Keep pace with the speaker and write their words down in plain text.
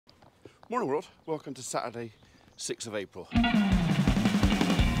Morning world, welcome to Saturday 6th of April. I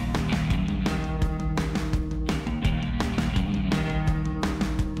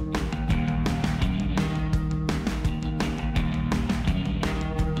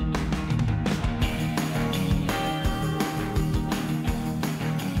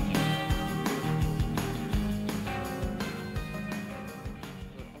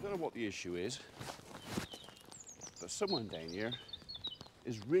don't know what the issue is, but someone down here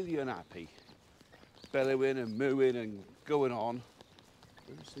is really unhappy, bellowing and mooing and going on.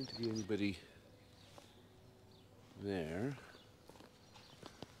 There doesn't seem to be anybody there.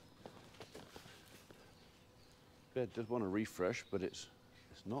 Bed does want to refresh, but it's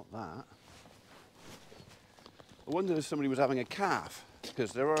not that. I wondered if somebody was having a calf,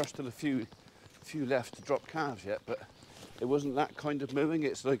 because there are still a few left to drop calves yet, but it wasn't that kind of mooing.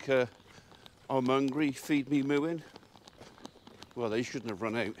 It's like I'm hungry, feed me mooing. Well, they shouldn't have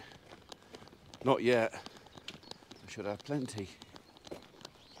run out. Not yet. I should have plenty.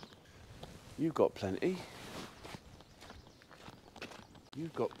 You've got plenty.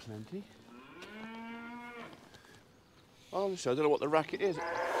 You've got plenty. Honestly, I don't know what the racket is.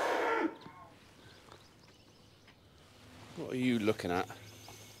 What are you looking at?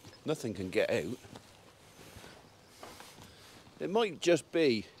 Nothing can get out. It might just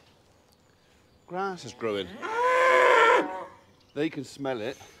be grass is growing. They can smell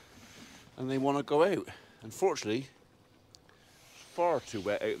it and they want to go out. Unfortunately, it's far too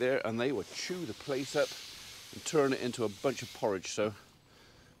wet out there and they will chew the place up and turn it into a bunch of porridge. So,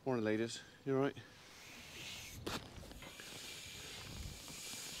 morning ladies, you all right?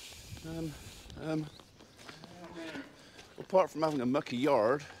 Apart from having a mucky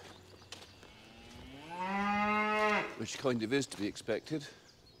yard, which kind of is to be expected,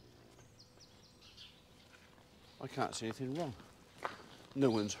 I can't see anything wrong. No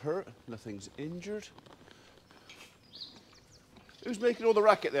one's hurt, nothing's injured. Who's making all the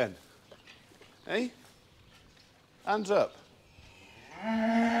racket then? Eh? Hands up.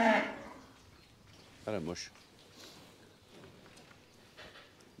 Hello, mush.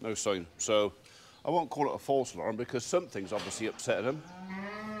 No sign. So I won't call it a false alarm because something's obviously upset them.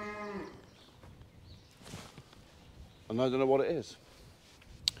 And I don't know what it is.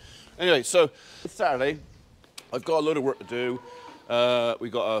 Anyway, so it's Saturday. I've got a load of work to do.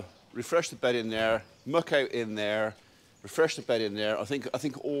 We've got to refresh the bed in there, muck out in there, refresh the bed in there. I think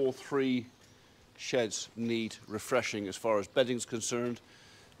all three sheds need refreshing as far as bedding's concerned.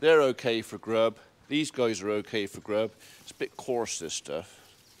 They're okay for grub. These guys are okay for grub. It's a bit coarse, this stuff.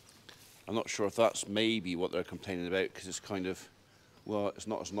 I'm not sure if that's maybe what they're complaining about because it's kind of, well, it's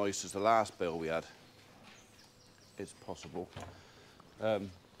not as nice as the last bale we had. It's possible. The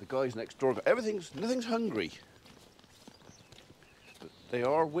guys next door, nothing's hungry. They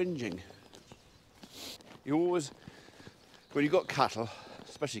are whinging. You always, when you've got cattle,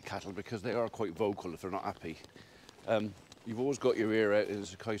 especially cattle because they are quite vocal if they're not happy, you've always got your ear out in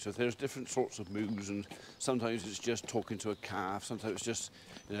this case of there's different sorts of moos and sometimes it's just talking to a calf, sometimes it's just,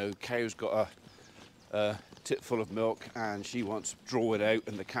 you know, cow's got a tit full of milk and she wants to draw it out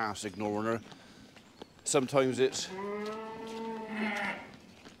and the calf's ignoring her. Sometimes it's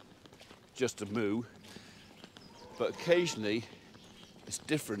just a moo, but occasionally it's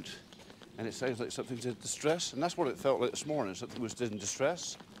different and it sounds like something's in distress, and that's what it felt like this morning, something was in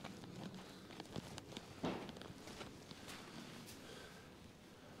distress.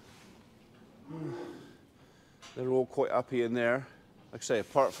 They're all quite happy in there. Like I say,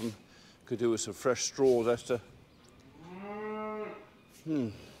 apart from could do with some fresh straws as to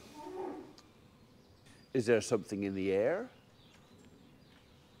Is there something in the air?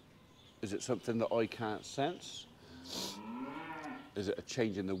 Is it something that I can't sense? Is it a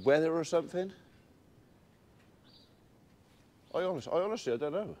change in the weather or something? I honestly, I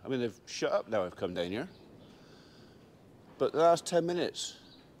don't know. I mean, they've shut up now I've come down here. But the last 10 minutes,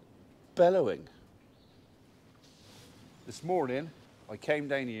 bellowing. This morning, I came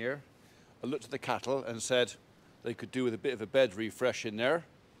down here, I looked at the cattle and said they could do with a bit of a bed refresh in there,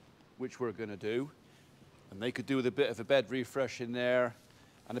 which we're going to do. And they could do with a bit of a bed refresh in there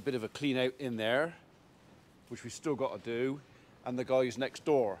and a bit of a clean out in there, which we still got to do. And the guys next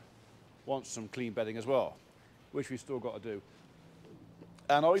door want some clean bedding as well, which we still got to do.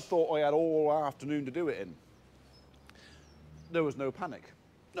 And I thought I had all afternoon to do it in. There was no panic.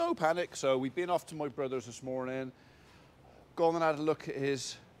 No panic, so we've been off to my brother's this morning, gone and had a look at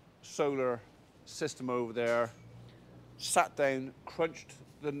his solar system over there, sat down, crunched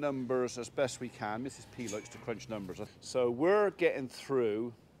the numbers as best we can. Mrs. P likes to crunch numbers. So we're getting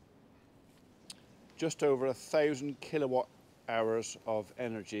through just over 1,000 kilowatt hours of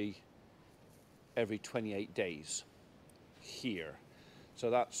energy every 28 days here. So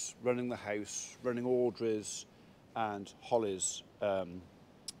that's running the house, running Audrey's and Holly's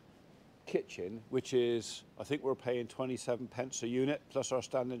kitchen, which is, I think we're paying 27 pence a unit plus our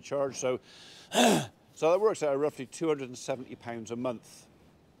standing charge. So, so that works out roughly £270 a month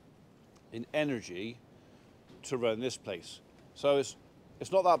in energy to run this place. So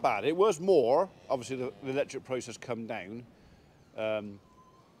it's not that bad. It was more, obviously the electric price has come down.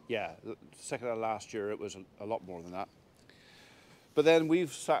 Yeah, the second of last year it was a lot more than that. But then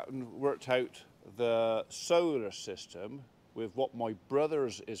we've sat and worked out the solar system with what my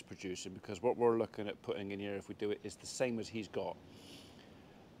brother's is producing, because what we're looking at putting in here, if we do it, is the same as he's got.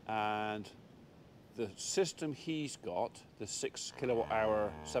 And the system he's got, the 6 kilowatt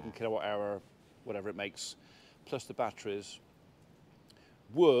hour, 7 kilowatt hour, whatever it makes, plus the batteries,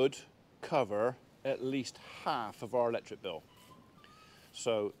 would cover at least half of our electric bill.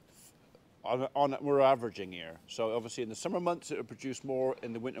 So we're averaging here. So obviously in the summer months it will produce more,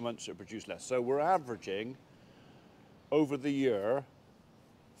 in the winter months it will produce less. So we're averaging over the year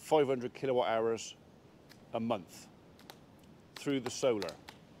 500 kilowatt hours a month through the solar.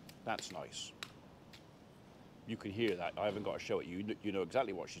 That's nice. You can hear that. I haven't got to show it you. You know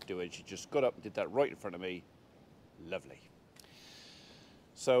exactly what she's doing. She just got up and did that right in front of me. Lovely.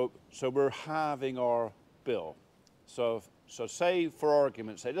 So we're halving our bill. So say, for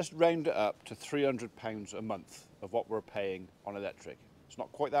argument's sake, let's round it up to £300 a month of what we're paying on electric. It's not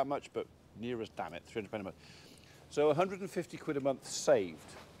quite that much, but near as damn it, £300 a month. So 150 quid a month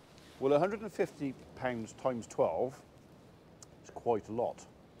saved. Well, 150 pounds times 12 is quite a lot.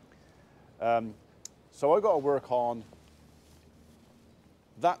 So I've got to work on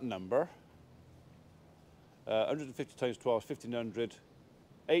that number. 150 times 12 is 1,500,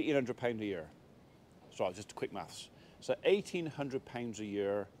 £1,800 a year. Sorry, just quick maths. So £1,800 a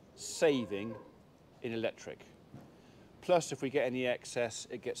year saving in electric. Plus, if we get any excess,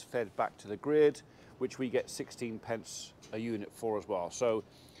 it gets fed back to the grid, which we get 16 pence a unit for as well. So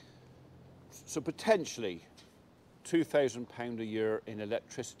potentially £2,000 a year in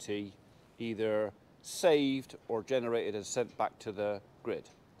electricity, either saved or generated and sent back to the grid.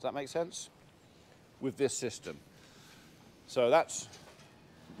 Does that make sense? With this system. So that's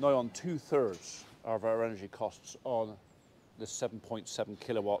now on 2/3 of our energy costs on the 7.7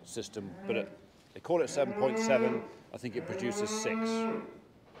 kilowatt system, but they call it 7.7. I think it produces 6.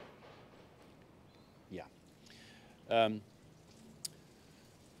 Yeah.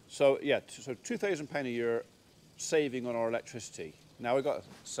 So £2,000 a year saving on our electricity. Now we've got to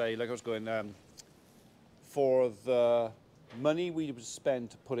say, like I was going, for the money we would spend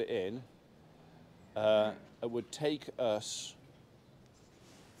to put it in, it would take us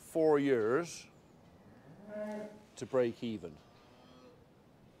 4 years to break even.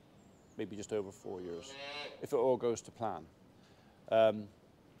 Maybe just over 4 years, if it all goes to plan.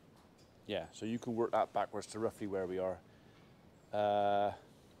 Yeah, so you can work that backwards to roughly where we are.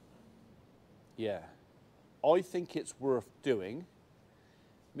 Yeah, I think it's worth doing.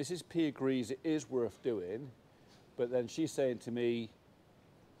 Mrs. P agrees it is worth doing, but then she's saying to me,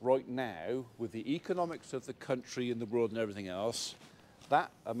 right now, with the economics of the country and the world and everything else, that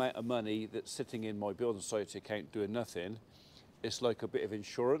amount of money that's sitting in my building society account doing nothing, it's like a bit of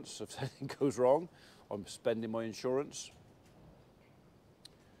insurance. If anything goes wrong, I'm spending my insurance.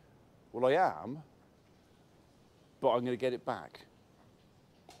 Well, I am, but I'm going to get it back.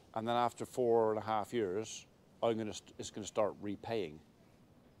 And then after 4.5 years, it's going to start repaying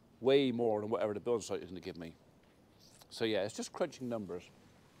way more than whatever the building site is going to give me. So yeah, it's just crunching numbers.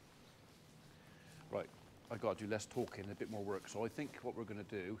 Right, I've got to do less talking, a bit more work. So I think what we're going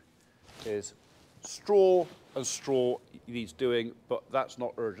to do is straw needs doing, but that's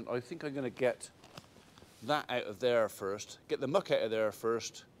not urgent. I think I'm going to get that out of there first, get the muck out of there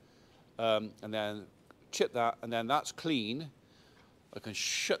first, and then chip that, and then that's clean. I can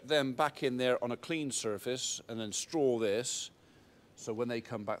shut them back in there on a clean surface and then straw this, so when they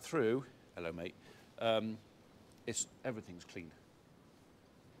come back through, hello mate, everything's clean.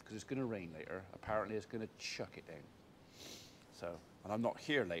 Because it's going to rain later. Apparently it's going to chuck it down. So, and I'm not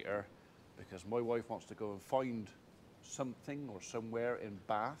here later because my wife wants to go and find something or somewhere in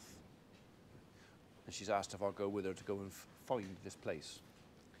Bath, and she's asked if I'll go with her to go and find this place.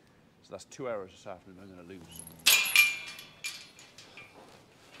 So that's 2 hours this afternoon I'm going to lose.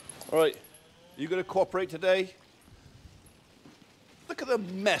 All right, you going to cooperate today? Look at the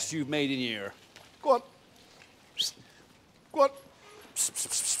mess you've made in here. Go on. Go on.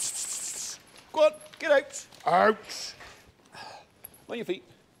 Go on, get out. Out. Mind your feet.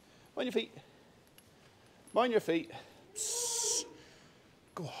 Mind your feet. Mind your feet.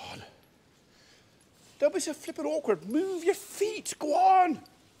 Go on. Don't be so flippin' awkward. Move your feet. Go on.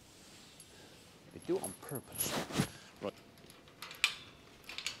 They do it on purpose. Right.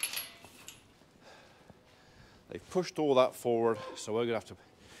 They've pushed all that forward, so we're going to have to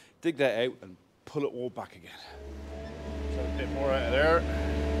dig that out and pull it all back again. So a bit more out of there.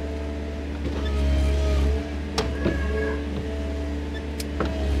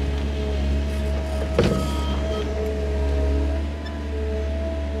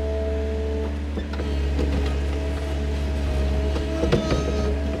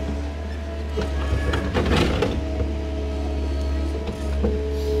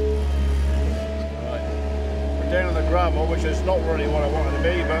 Gravel, which is not really what I wanted to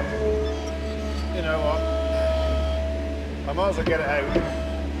be, but you know what, I might as well get it out.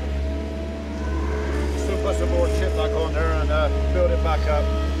 Still put some more chip back on there and build it back up.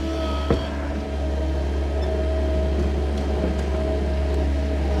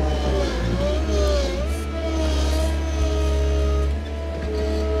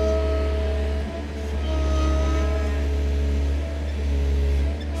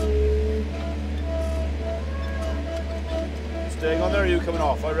 Staying on there, or are you coming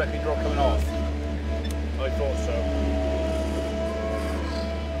off? I reckon you're coming off. I thought so.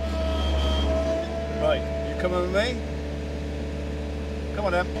 Right, you coming with me? Come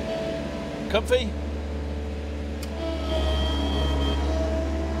on then. Comfy?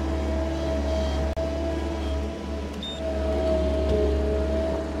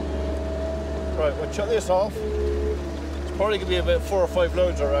 Right, we'll chuck this off. It's probably going to be about 4 or 5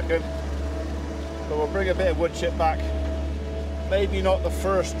 loads, I reckon. But we'll bring a bit of wood chip back. Maybe not the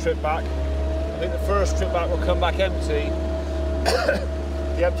first trip back. I think the first trip back will come back empty,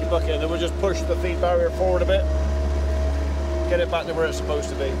 the empty bucket, and then we'll just push the feed barrier forward a bit, get it back to where it's supposed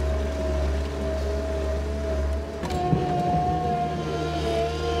to be.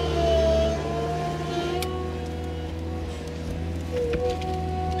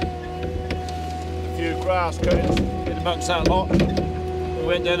 A few grass cuttings in amongst that lot. We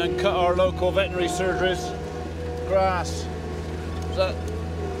went down and cut our local veterinary surgery's grass. Was that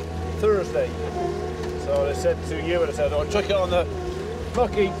Thursday? So they said to you, and I said, "Oh, chuck it on the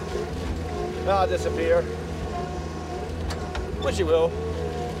bucket, that'll disappear," which it will.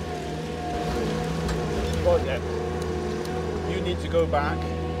 Right then, you need to go back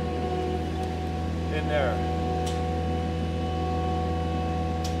in there.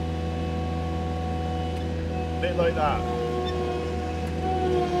 A bit like that.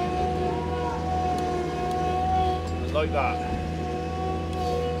 And like that.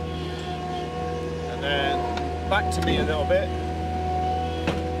 And then back to me a little bit.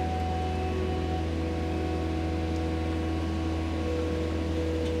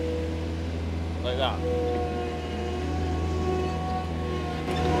 Like that.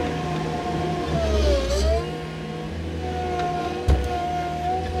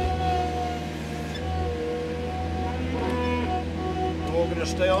 We're all going to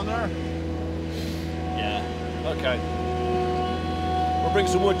stay on there? Yeah. Okay. We'll bring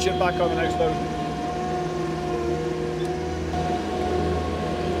some wood chip back on the next load.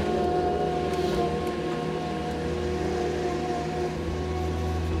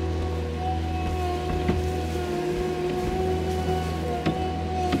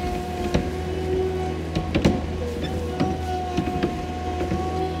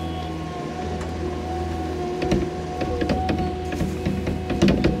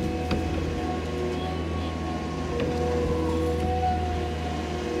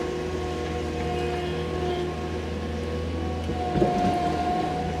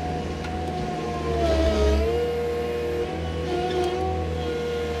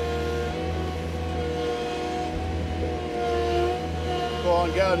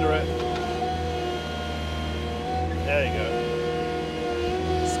 Get under it. There you go.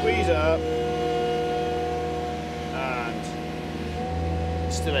 Squeeze it up and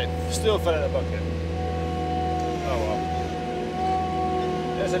still fill out the bucket. Oh well.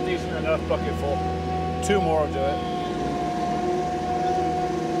 That's a decent enough bucket full. 2 more will do it.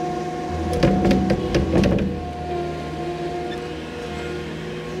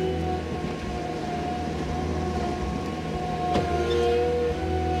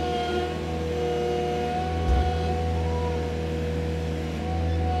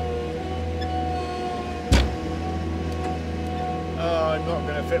 I'm not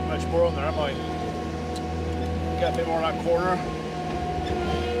going to fit much more on there, am I? Get a bit more in that corner.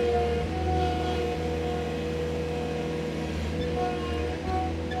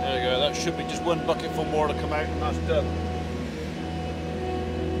 There you go, that should be just 1 bucketful more to come out and that's done.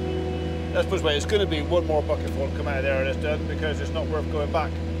 Let's put it this way, it's going to be 1 more bucketful to come out of there and it's done because it's not worth going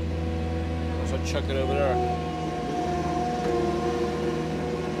back. so I chuck it over there.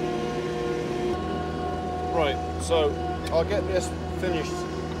 Right, so I'll get this finished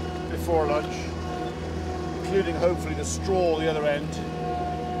before lunch, including hopefully the straw the other end,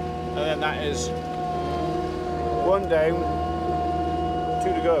 and then that is 1 down,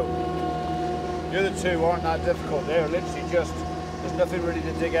 2 to go. The other 2 aren't that difficult. They're literally just, there's nothing really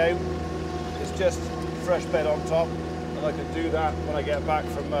to dig out. It's just fresh bed on top, and I can do that when I get back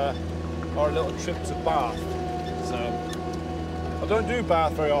from our little trip to Bath. So I don't do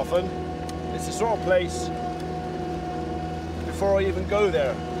Bath very often. It's the sort of place, before I even go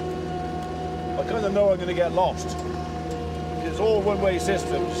there, I kind of know I'm going to get lost. It's all one-way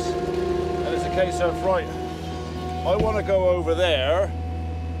systems, and it's a case of, right, I want to go over there,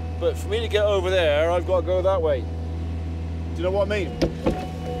 but for me to get over there, I've got to go that way. Do you know what I mean?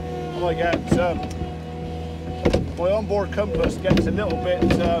 I might get, my onboard compass gets a little bit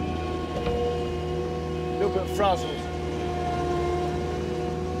frazzled.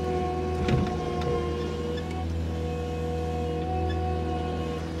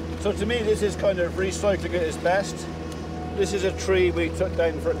 So to me, this is kind of recycling at its best. This is a tree we took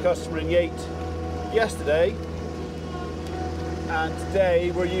down for a customer in Yate yesterday, and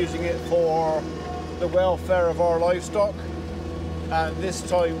today we're using it for the welfare of our livestock. And this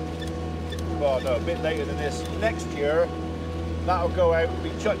time, well no, a bit later than this, next year, that'll go out and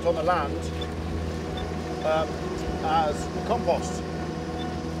be chucked on the land as compost.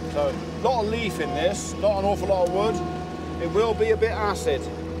 So a lot of leaf in this, not an awful lot of wood. It will be a bit acid.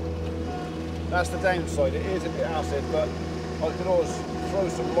 That's the downside, it is a bit acid, but I could always throw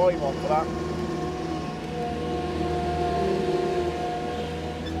some lime on for that.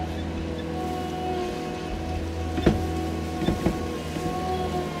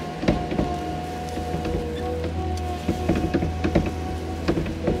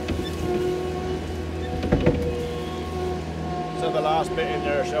 So the last bit in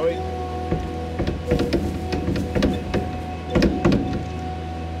there, shall we?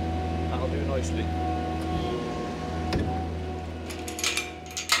 Nicely.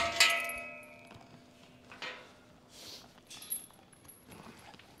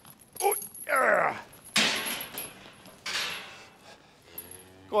 Oh, yeah.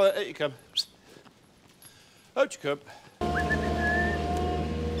 Go on, out you come. Out you come.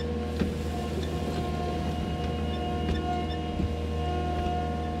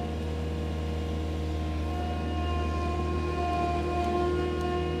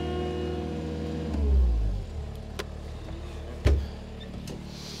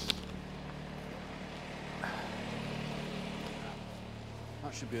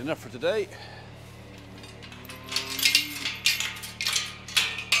 That should be enough for today.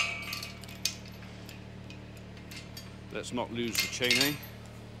 Let's not lose the chaining.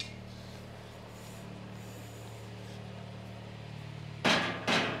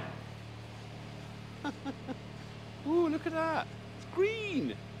 Ooh, look at that. It's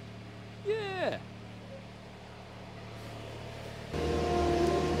green. Yeah.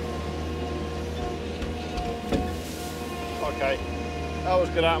 Okay. That was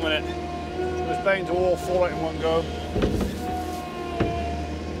good at minute. It was bound to all fall out in one go.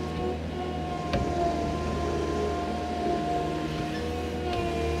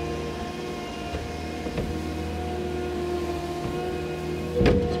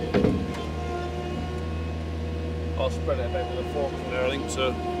 I'll spread it a bit with a fork from there, I think,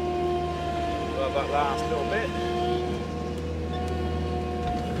 so we'll have that last little bit.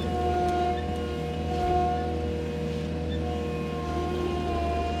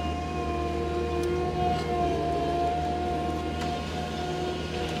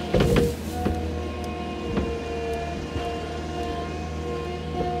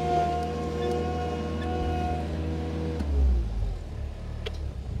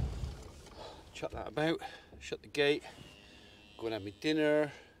 Chuck that about, shut the gate, go and have my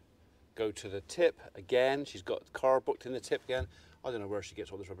dinner, go to the tip again. She's got the car booked in the tip again. I don't know where she gets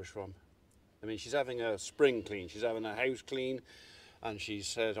all this rubbish from. I mean, she's having a spring clean, she's having a house clean, and she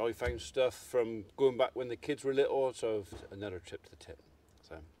said, I found stuff from going back when the kids were little, so another trip to the tip.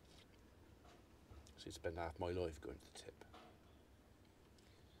 So spend half my life going to the tip.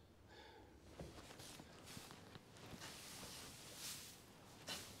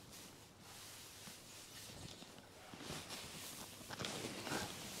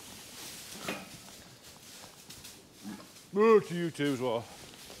 More to you too as well.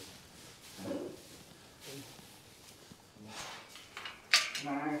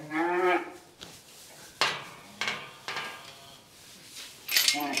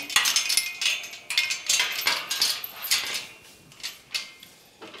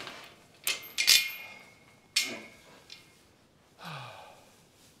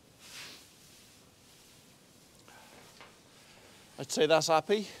 I'd say that's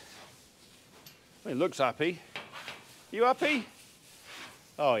happy. Well, it looks happy. You happy?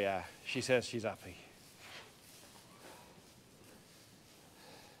 Oh yeah, she says she's happy.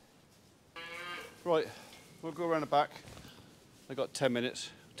 Right, we'll go around the back. I got 10 minutes.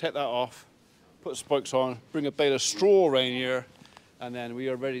 Take that off, put the spokes on, bring a bale of straw around here, and then we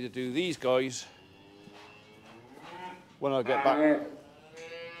are ready to do these guys when I get back.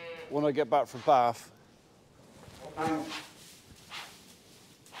 When I get back from Bath.